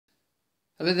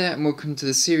Hello there and welcome to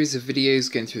the series of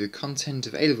videos going through the content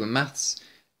of A-Level Maths.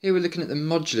 Here we're looking at the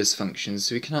modulus function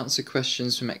so we can answer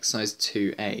questions from exercise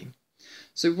 2a.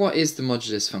 So what is the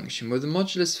modulus function? Well, the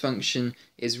modulus function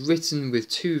is written with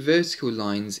two vertical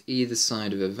lines either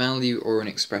side of a value or an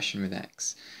expression with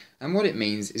x. And what it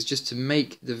means is just to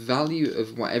make the value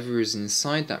of whatever is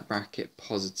inside that bracket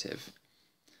positive.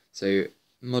 So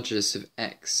modulus of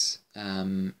x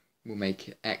will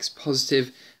make x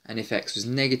positive, and if x was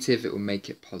negative it will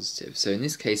make it positive. So in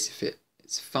this case, if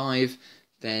it's 5,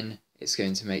 then it's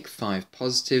going to make 5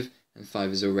 positive, and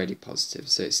 5 is already positive,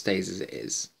 so it stays as it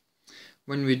is.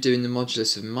 When we're doing the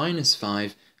modulus of minus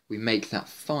 5, we make that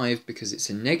 5 because it's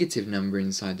a negative number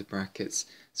inside the brackets,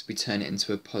 so we turn it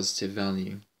into a positive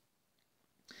value.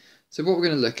 So what we're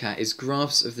going to look at is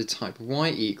graphs of the type y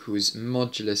equals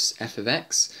modulus f of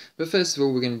x, but first of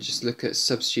all we're going to just look at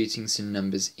substituting some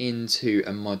numbers into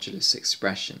a modulus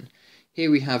expression.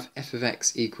 Here we have f of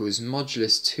x equals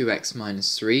modulus 2x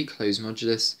minus 3, close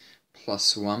modulus,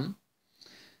 plus 1,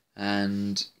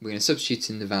 and we're going to substitute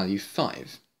in the value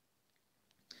 5.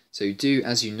 So do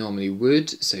as you normally would,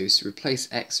 so replace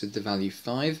x with the value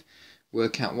 5,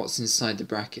 work out what's inside the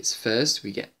brackets first.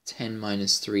 We get 10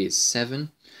 minus 3 is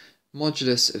 7.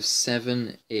 Modulus of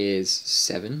 7 is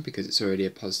 7 because it's already a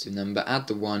positive number. Add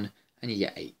the 1 and you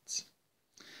get 8.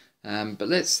 But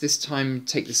let's this time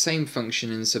take the same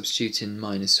function and substitute in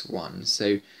minus 1.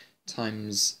 So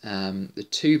times the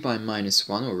 2 by minus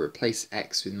 1, or replace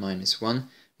x with minus 1.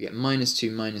 We get minus 2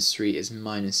 minus 3 is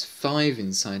minus 5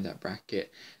 inside that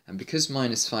bracket. And because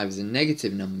minus 5 is a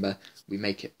negative number, we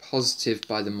make it positive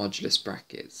by the modulus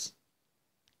brackets.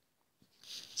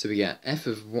 So we get f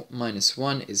of minus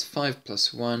 1 is 5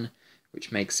 plus 1,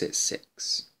 which makes it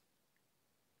 6.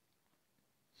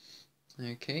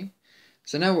 Okay,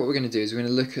 so now what we're going to do is we're going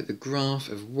to look at the graph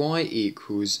of y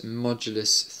equals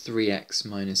modulus 3x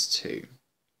minus 2.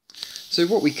 So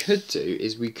what we could do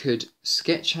is we could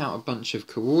sketch out a bunch of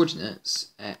coordinates,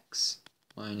 x,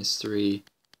 minus 3,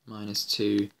 minus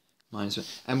 2, minus 1,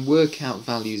 and work out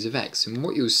values of x. And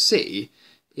what you'll see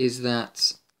is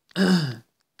that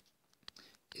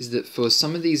for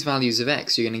some of these values of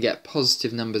x, you're going to get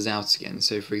positive numbers out again.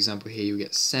 So for example, here you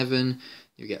get 7,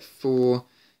 you get 4,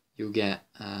 you'll get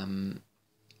 1,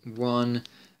 and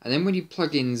then when you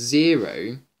plug in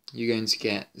 0, you're going to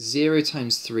get 0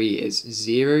 times 3 is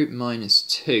 0 minus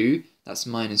 2, that's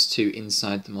minus 2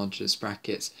 inside the modulus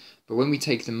brackets, but when we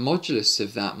take the modulus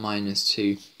of that minus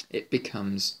 2, it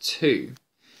becomes 2.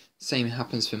 Same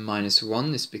happens for minus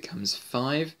 1, this becomes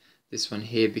 5, this one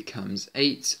here becomes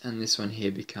 8, and this one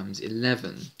here becomes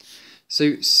 11.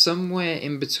 So somewhere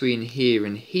in between here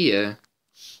and here,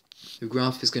 the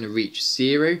graph is going to reach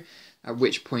 0, at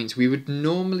which point we would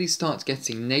normally start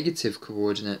getting negative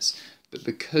coordinates, but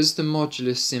because the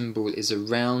modulus symbol is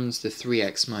around the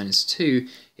 3x minus 2,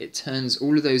 it turns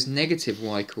all of those negative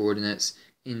y coordinates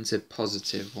into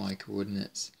positive y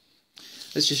coordinates.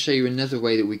 Let's just show you another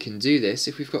way that we can do this.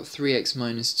 If we've got 3x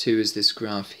minus 2 as this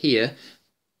graph here,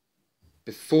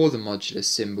 before the modulus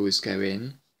symbols go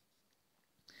in,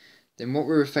 then what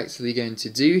we're effectively going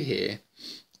to do here,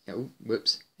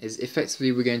 is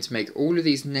effectively we're going to make all of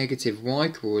these negative y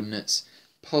coordinates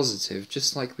positive,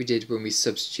 just like we did when we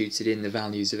substituted in the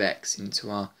values of x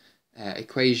into our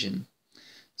equation.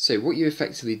 So what you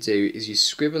effectively do is you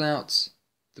scribble out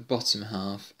the bottom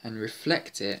half and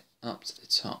reflect it up to the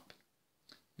top.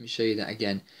 Let me show you that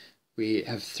again. We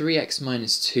have 3x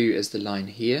minus 2 as the line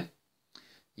here.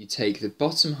 You take the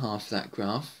bottom half of that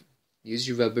graph, use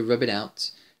your rubber, rub it out,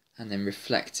 and then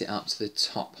reflect it up to the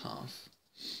top half.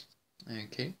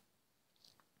 Okay.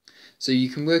 So you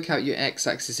can work out your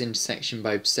x-axis intersection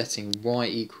by setting y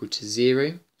equal to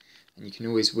 0, and you can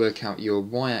always work out your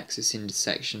y-axis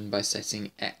intersection by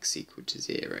setting x equal to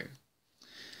 0.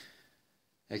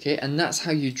 Okay, and that's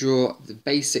how you draw the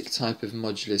basic type of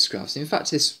modulus graphs. In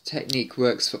fact, this technique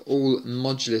works for all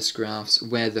modulus graphs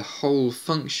where the whole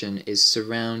function is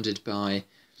surrounded by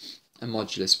a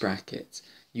modulus bracket.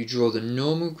 You draw the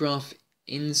normal graph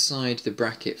inside the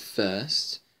bracket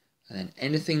first, and then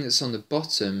anything that's on the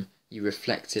bottom, you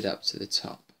reflect it up to the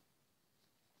top.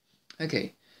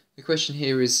 Okay, the question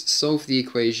here is solve the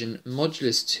equation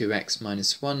modulus 2x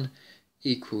minus 1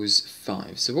 equals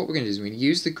 5. So what we're going to do is we're going to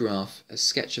use the graph, a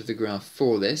sketch of the graph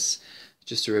for this.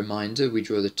 Just a reminder, we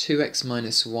draw the 2x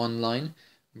minus 1 line,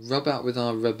 rub out with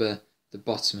our rubber the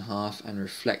bottom half and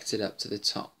reflect it up to the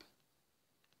top.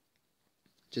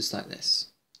 Just like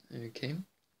this. Okay.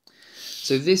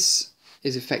 So this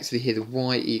is effectively here the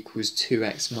y equals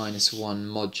 2x minus 1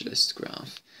 modulus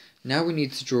graph. Now we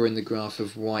need to draw in the graph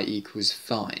of y equals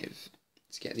 5.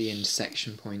 to get the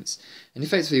intersection points. And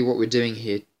effectively what we're doing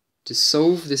here, to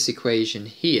solve this equation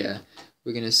here,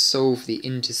 we're going to solve the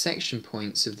intersection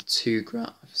points of the two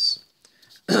graphs.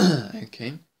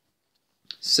 Okay,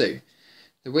 so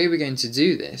the way we're going to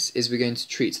do this is we're going to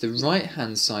treat the right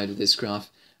hand side of this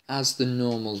graph as the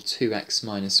normal 2x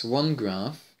minus 1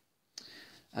 graph,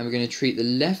 and we're going to treat the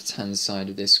left hand side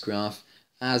of this graph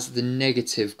as the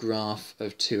negative graph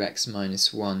of 2x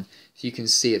minus 1. If you can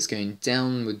see, it's going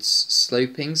downwards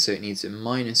sloping, so it needs a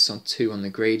minus on 2 on the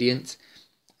gradient.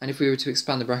 And if we were to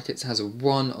expand the brackets, it has a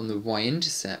 1 on the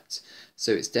y-intercept,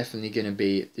 so it's definitely going to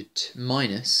be the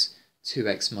minus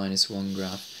 2x minus 1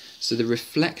 graph. So the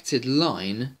reflected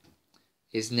line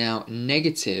is now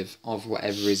negative of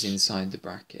whatever is inside the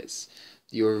brackets.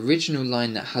 Your original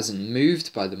line that hasn't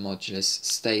moved by the modulus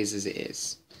stays as it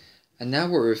is. And now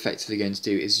what we're effectively going to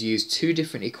do is use two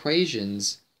different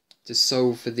equations to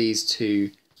solve for these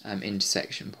two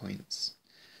intersection points.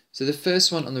 So the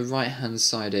first one on the right hand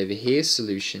side over here,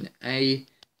 solution A,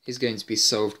 is going to be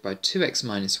solved by 2x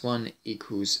minus 1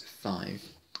 equals 5.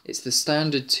 It's the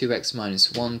standard 2x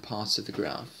minus 1 part of the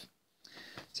graph.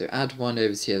 So add 1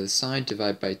 over to the other side,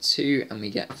 divide by 2, and we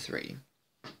get 3.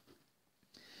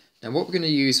 Now what we're going to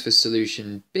use for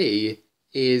solution B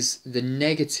is the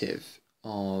negative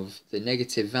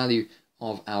value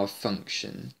of our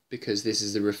function, because this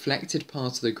is the reflected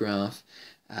part of the graph.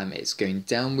 It's going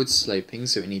downward sloping,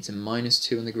 so it needs a minus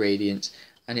 2 on the gradient,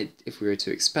 and if we were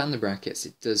to expand the brackets,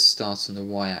 it does start on the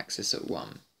y-axis at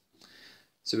 1.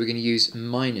 So we're going to use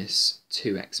minus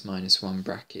 2x minus 1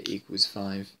 bracket equals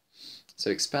 5. So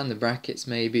expand the brackets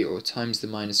maybe, or times the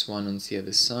minus 1 onto the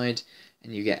other side,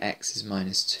 and you get x is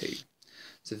minus 2.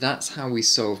 So that's how we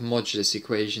solve modulus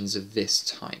equations of this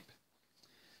type.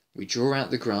 We draw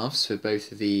out the graphs for both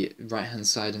the right hand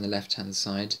side and the left hand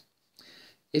side.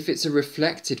 If it's a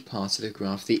reflected part of the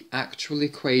graph, the actual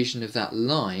equation of that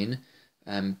line,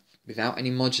 without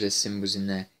any modulus symbols in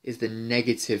there, is the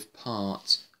negative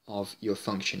part of your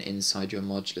function inside your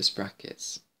modulus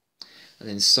brackets. And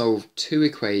then solve two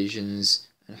equations,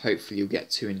 and hopefully you'll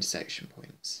get two intersection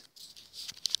points.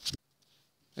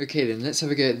 Okay then, let's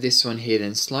have a go at this one here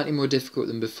then. Slightly more difficult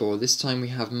than before. This time we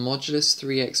have modulus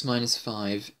 3x minus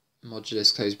 5,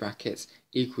 modulus close brackets,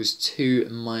 equals 2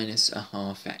 minus a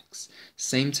half x.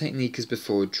 Same technique as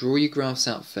before. Draw your graphs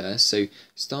out first. So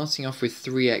starting off with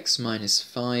 3x minus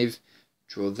 5,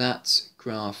 draw that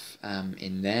graph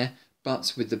in there.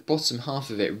 But with the bottom half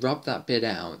of it, rub that bit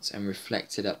out and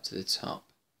reflect it up to the top.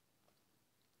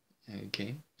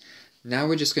 Okay. Now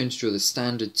we're just going to draw the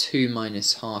standard 2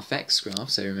 minus half x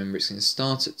graph. So remember, it's going to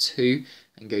start at 2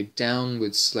 and go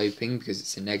downwards sloping because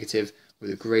it's a negative with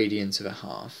a gradient of a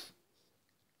half.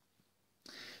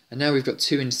 And now we've got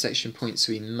two intersection points,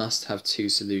 so we must have two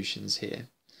solutions here.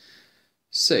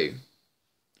 So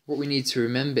what we need to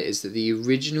remember is that the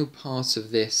original part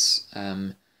of this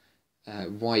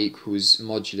y equals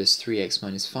modulus 3x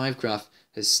minus 5 graph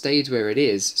has stayed where it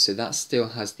is, so that still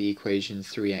has the equation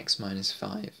 3x minus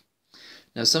 5.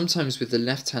 Now sometimes with the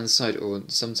left hand side, or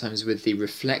sometimes with the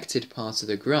reflected part of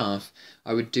the graph,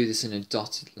 I would do this in a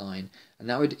dotted line, and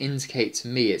that would indicate to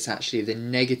me it's actually the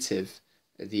negative.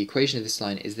 The equation of this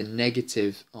line is the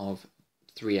negative of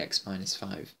 3x minus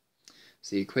 5.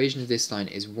 So the equation of this line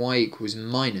is y equals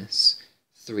minus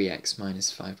 3x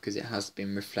minus 5 because it has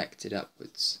been reflected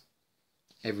upwards.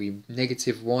 Every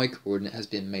negative y coordinate has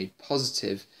been made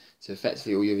positive, so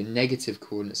effectively all your negative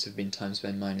coordinates have been times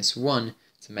by minus 1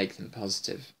 to make them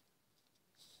positive.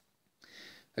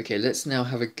 Okay, let's now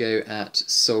have a go at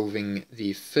solving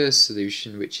the first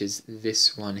solution, which is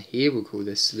this one here. We'll call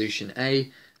this solution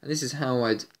A, and this is how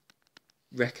I'd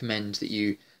recommend that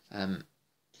you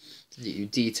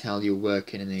detail your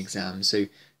work in an exam. So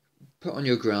put on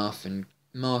your graph and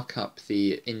mark up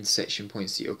the intersection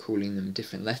points that you're calling them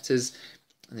different letters,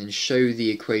 and then show the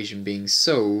equation being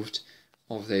solved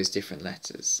of those different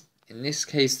letters. In this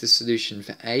case, the solution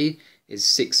for A is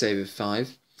 6 over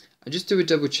 5. And just do a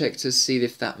double check to see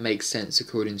if that makes sense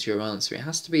according to your answer. It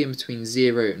has to be in between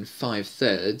 0 and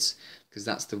 5/3, because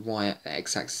that's the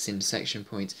x-axis intersection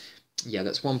point. Yeah,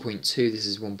 that's 1.2, this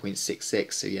is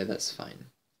 1.66, so yeah, that's fine.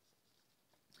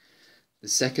 The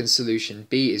second solution,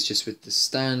 B, is just with the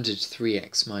standard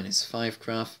 3x minus 5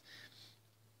 graph.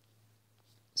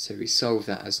 So we solve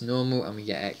that as normal and we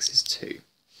get x is 2.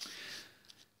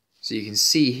 So you can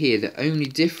see here the only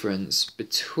difference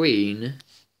between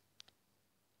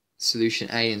solution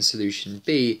A and solution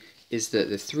B is that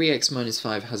the 3x minus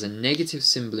 5 has a negative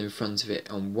symbol in front of it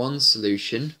on one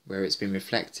solution where it's been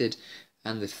reflected,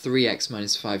 and the 3x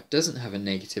minus 5 doesn't have a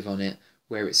negative on it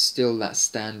where it's still that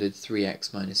standard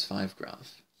 3x minus 5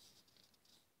 graph.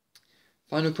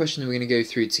 Final question that we're going to go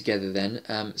through together then.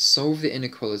 Solve the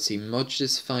inequality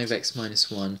modulus 5x minus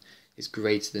 1 is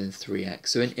greater than 3x.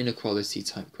 So an inequality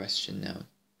type question now.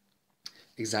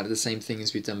 Exactly the same thing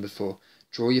as we've done before.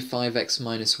 Draw your 5x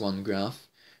minus 1 graph,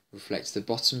 reflect the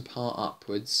bottom part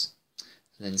upwards,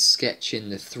 and then sketch in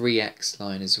the 3x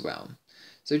line as well.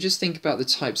 So just think about the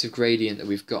types of gradient that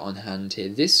we've got on hand here.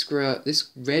 This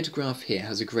red graph here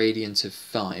has a gradient of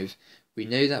 5. We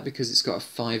know that because it's got a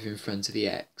 5 in front of the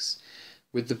x.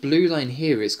 With the blue line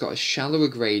here, it's got a shallower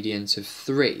gradient of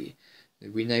 3.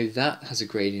 We know that has a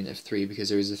gradient of 3 because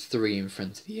there is a 3 in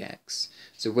front of the x.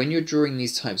 So when you're drawing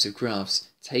these types of graphs,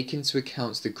 take into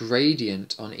account the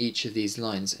gradient on each of these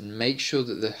lines and make sure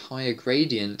that the higher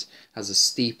gradient has a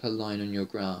steeper line on your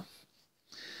graph.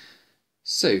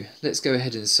 So let's go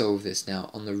ahead and solve this now.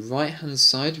 On the right hand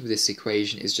side of this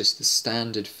equation is just the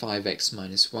standard 5x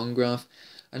minus 1 graph.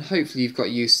 And hopefully you've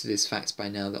got used to this fact by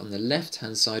now that on the left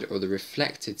hand side, or the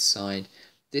reflected side,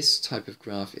 this type of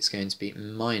graph is going to be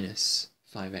minus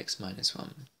 5x minus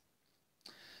 1.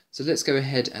 So let's go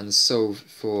ahead and solve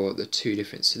for the two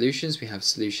different solutions. We have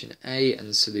solution A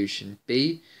and solution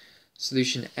B.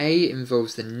 Solution A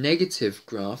involves the negative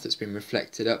graph that's been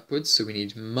reflected upwards, so we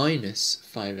need minus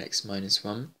 5x minus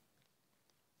 1.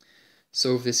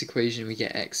 Solve this equation, we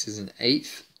get x is an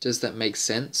eighth. Does that make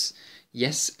sense?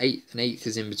 Yes, an eighth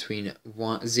is in between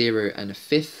 0 and a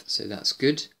fifth, so that's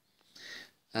good.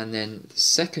 And then the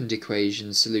second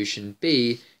equation, solution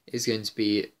B, is going to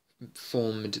be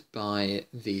formed by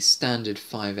the standard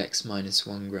 5x minus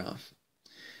 1 graph.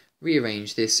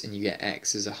 Rearrange this and you get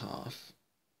x as a half.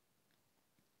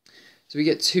 So we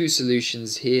get two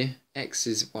solutions here, x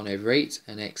is 1 over 8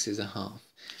 and x is a half.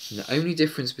 And the only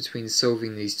difference between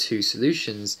solving these two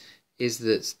solutions is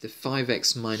that the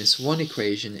 5x minus 1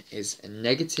 equation is a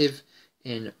negative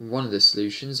in one of the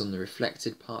solutions on the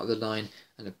reflected part of the line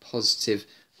and a positive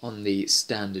on the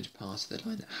standard part of the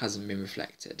line that hasn't been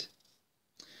reflected.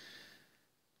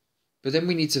 But then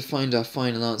we need to find our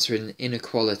final answer in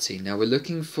inequality. Now we're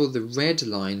looking for the red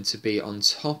line to be on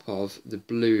top of the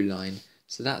blue line.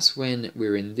 So that's when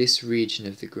we're in this region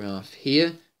of the graph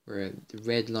here, where the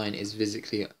red line is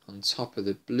physically on top of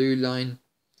the blue line,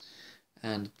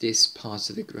 and this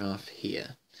part of the graph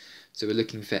here. So we're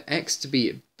looking for x to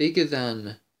be bigger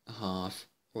than a half,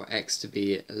 or x to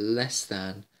be less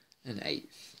than an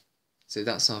eighth. So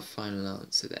that's our final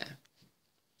answer there.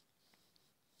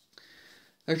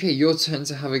 Okay, your turn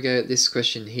to have a go at this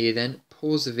question here then.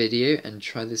 Pause the video and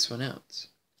try this one out.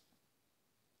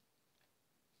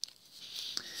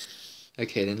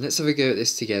 Okay then, let's have a go at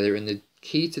this together, and the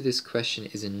key to this question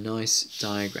is a nice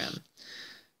diagram.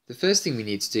 The first thing we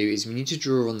need to do is we need to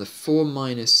draw on the 4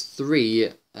 minus 3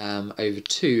 over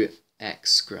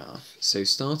 2x graph. So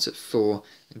start at 4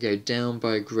 and go down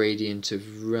by a gradient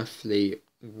of roughly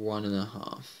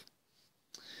 1.5.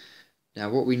 Now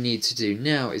what we need to do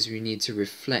now is we need to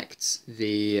reflect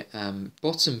the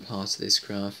bottom part of this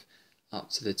graph up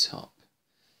to the top.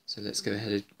 So let's go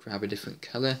ahead and grab a different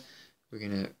colour. We're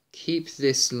going to keep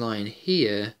this line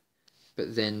here,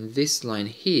 but then this line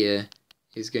here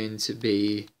is going to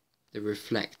be the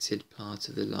reflected part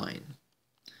of the line.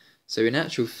 So in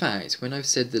actual fact, when I've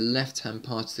said the left-hand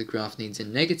part of the graph needs a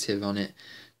negative on it,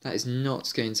 that is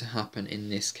not going to happen in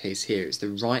this case here. It's the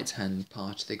right-hand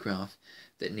part of the graph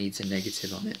that needs a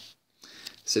negative on it.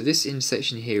 So this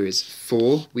intersection here is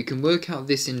 4. We can work out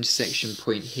this intersection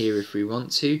point here if we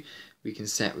want to. We can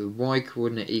set with y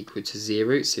coordinate equal to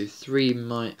 0, so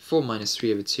 4 minus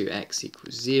 3 over 2x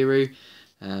equals 0.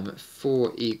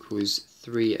 4 equals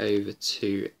 3 over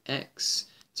 2x,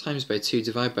 times by 2,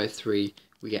 divide by 3,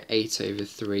 we get 8 over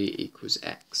 3 equals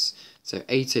x. So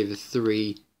 8 over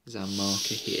 3 is our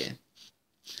marker here.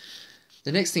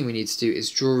 The next thing we need to do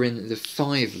is draw in the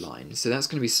 5 line. So that's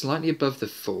going to be slightly above the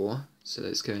 4. So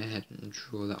let's go ahead and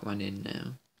draw that one in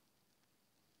now.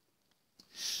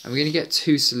 And we're going to get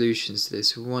two solutions to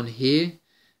this, one here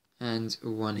and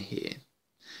one here.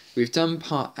 We've done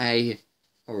part A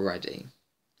already.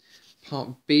 Part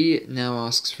B now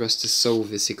asks for us to solve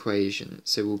this equation.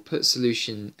 So we'll put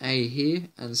solution A here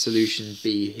and solution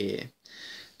B here.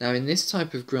 Now in this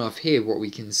type of graph here, what we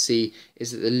can see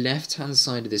is that the left-hand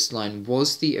side of this line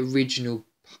was the original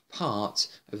part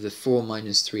of the 4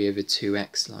 minus 3 over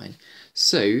 2x line.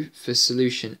 So for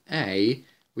solution A,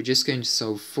 we're just going to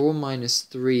solve 4 minus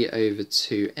 3 over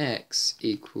 2x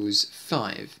equals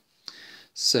 5.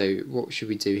 So what should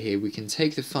we do here? We can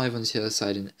take the 5 onto the other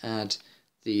side and add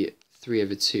the 3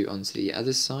 over 2 onto the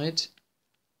other side.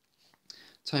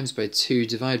 Times by 2,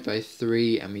 divide by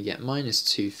 3, and we get minus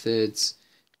 2/3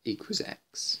 equals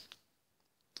x.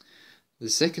 The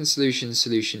second solution,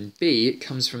 solution B,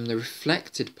 comes from the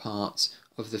reflected part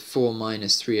of the 4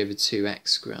 minus 3 over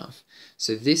 2x graph.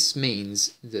 So this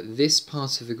means that this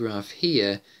part of the graph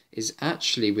here is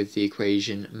actually with the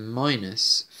equation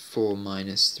minus 4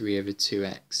 minus 3 over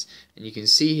 2x. And you can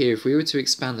see here, if we were to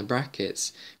expand the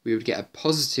brackets, we would get a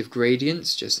positive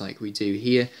gradient, just like we do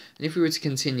here. And if we were to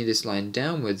continue this line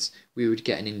downwards, we would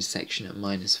get an intersection at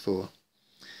minus 4.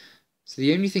 So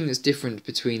the only thing that's different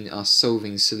between our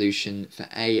solving solution for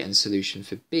A and solution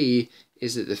for B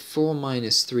is that the 4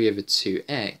 minus 3 over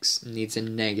 2x needs a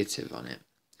negative on it.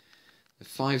 The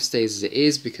 5 stays as it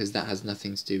is because that has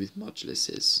nothing to do with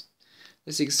moduluses.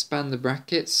 Let's expand the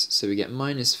brackets, so we get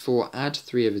minus 4 add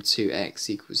 3 over 2x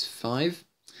equals 5.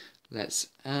 Let's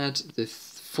add the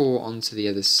 4 onto the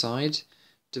other side,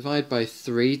 divide by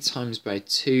 3 times by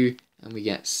 2, and we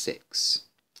get 6.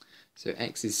 So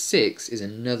x is 6 is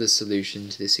another solution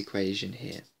to this equation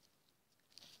here.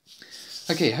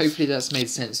 Okay, hopefully that's made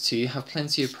sense to you. Have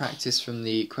plenty of practice from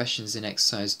the questions in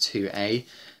exercise 2a.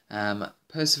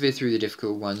 Persevere through the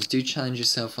difficult ones. Do challenge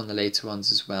yourself on the later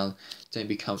ones as well. Don't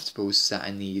be comfortable sat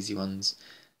in the easy ones.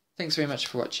 Thanks very much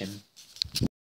for watching.